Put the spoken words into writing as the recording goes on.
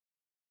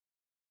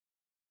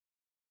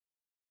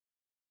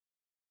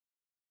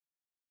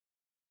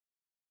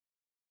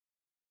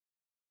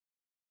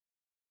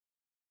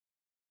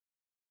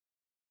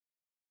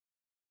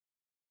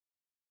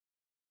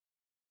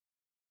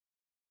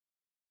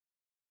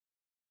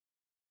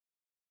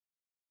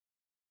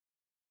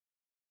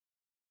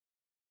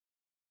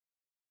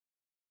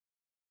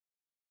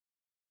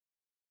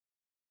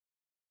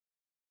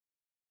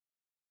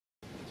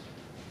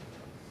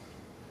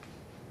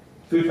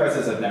Food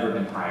prices have never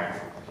been higher.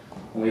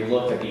 When we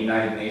look at the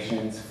United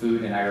Nations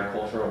Food and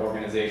Agricultural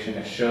Organization,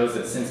 it shows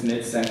that since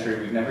mid-century,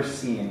 we've never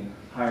seen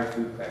higher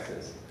food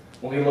prices.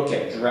 When we look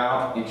at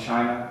drought in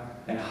China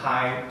and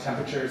high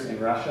temperatures in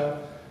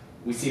Russia,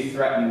 we see a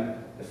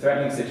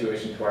threatening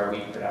situation to our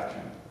wheat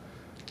production.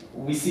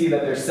 We see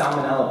that there's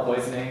salmonella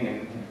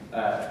poisoning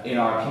in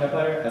our peanut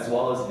butter as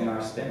well as in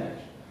our spinach.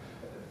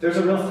 There's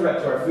a real threat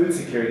to our food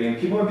security, and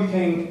people are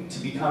beginning to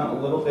become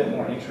a little bit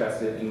more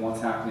interested in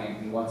what's happening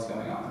and what's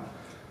going on.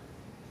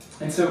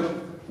 And so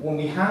when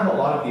we have a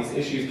lot of these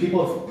issues,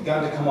 people have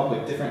begun to come up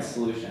with different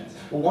solutions.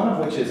 Well, one of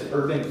which is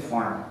urban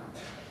farming.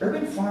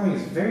 Urban farming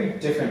is very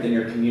different than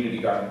your community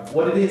garden.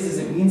 What it is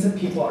it means that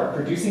people are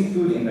producing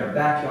food in their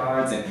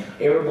backyards and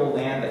arable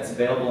land that's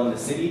available in the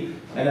city,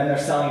 and then they're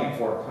selling it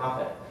for a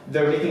profit.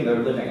 They're making their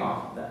living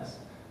off of this.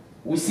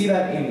 We see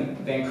that in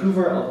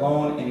Vancouver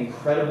alone, an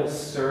incredible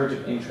surge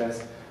of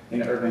interest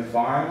in urban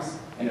farms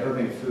and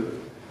urban food.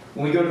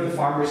 When we go to the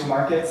farmers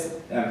markets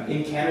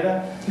in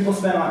Canada, people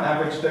spend on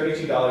average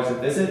 $32 a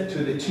visit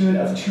to the tune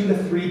of $2 to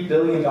 $3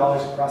 billion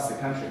across the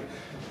country.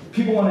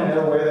 People want to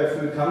know where their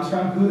food comes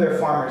from, who their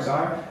farmers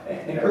are,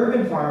 and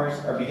urban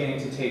farmers are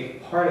beginning to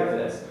take part of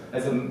this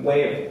as a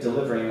way of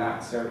delivering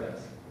that service.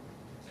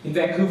 In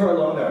Vancouver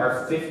alone, there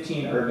are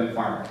 15 urban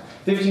farmers.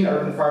 15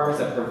 urban farmers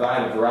that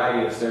provide a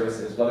variety of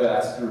services, whether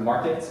that's through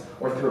markets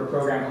or through a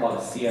program called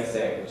a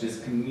CSA, which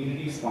is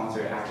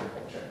Community-Sponsored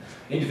Agriculture.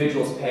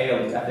 Individuals pay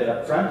a method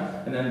up front,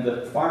 and then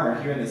the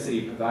farmer here in the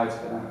city provides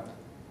for them.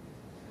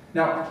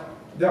 Now,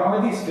 there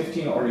are these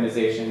 15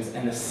 organizations,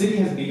 and the city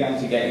has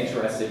begun to get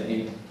interested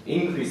in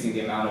increasing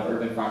the amount of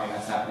urban farming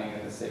that's happening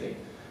in the city.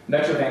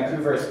 Metro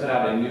Vancouver has put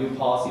out a new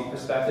policy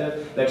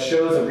perspective that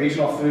shows a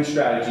regional food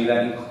strategy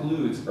that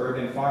includes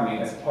urban farming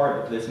as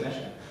part of this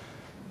mission.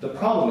 The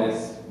problem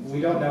is,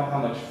 we don't know how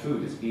much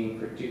food is being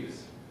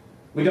produced.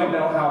 We don't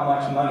know how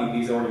much money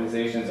these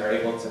organizations are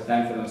able to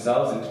fend for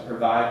themselves and to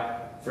provide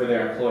for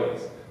their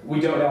employees. We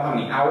don't know how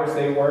many hours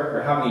they work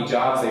or how many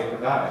jobs they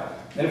provide.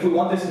 And if we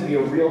want this to be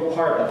a real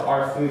part of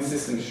our food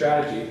system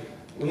strategy,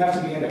 we have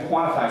to begin to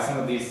quantify some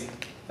of these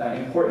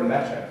important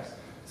metrics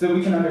so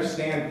we can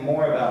understand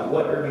more about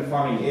what urban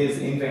farming is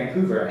in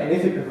Vancouver and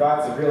if it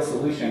provides a real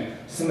solution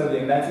to some of the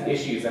immense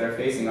issues that are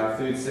facing our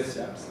food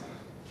systems.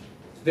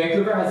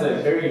 Vancouver has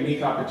a very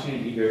unique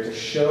opportunity here to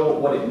show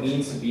what it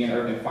means to be an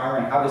urban farmer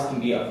and how this can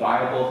be a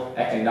viable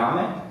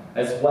economic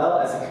as well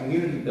as a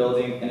community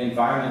building and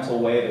environmental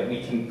way that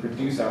we can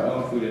produce our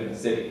own food in the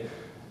city.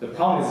 The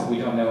problem is we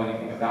don't know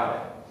anything about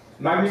it.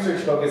 My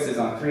research focuses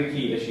on three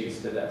key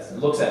issues to this. It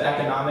looks at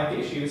economic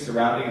issues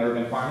surrounding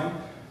urban farming,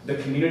 the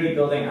community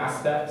building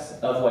aspects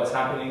of what's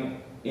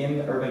happening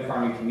in urban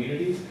farming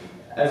communities,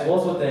 as well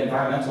as what the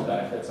environmental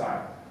benefits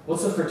are.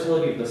 What's the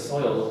fertility of the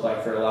soil look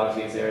like for a lot of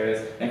these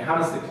areas, and how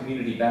does the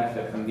community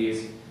benefit from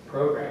these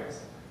programs?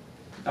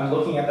 I'm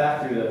looking at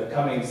that through the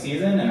coming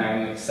season, and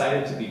I'm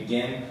excited to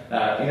begin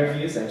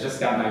interviews. I just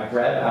got my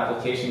BRED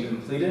application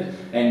completed,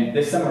 and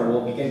this summer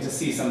we'll begin to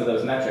see some of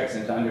those metrics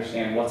and to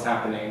understand what's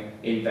happening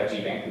in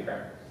Veggie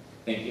Vancouver.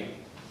 Thank you.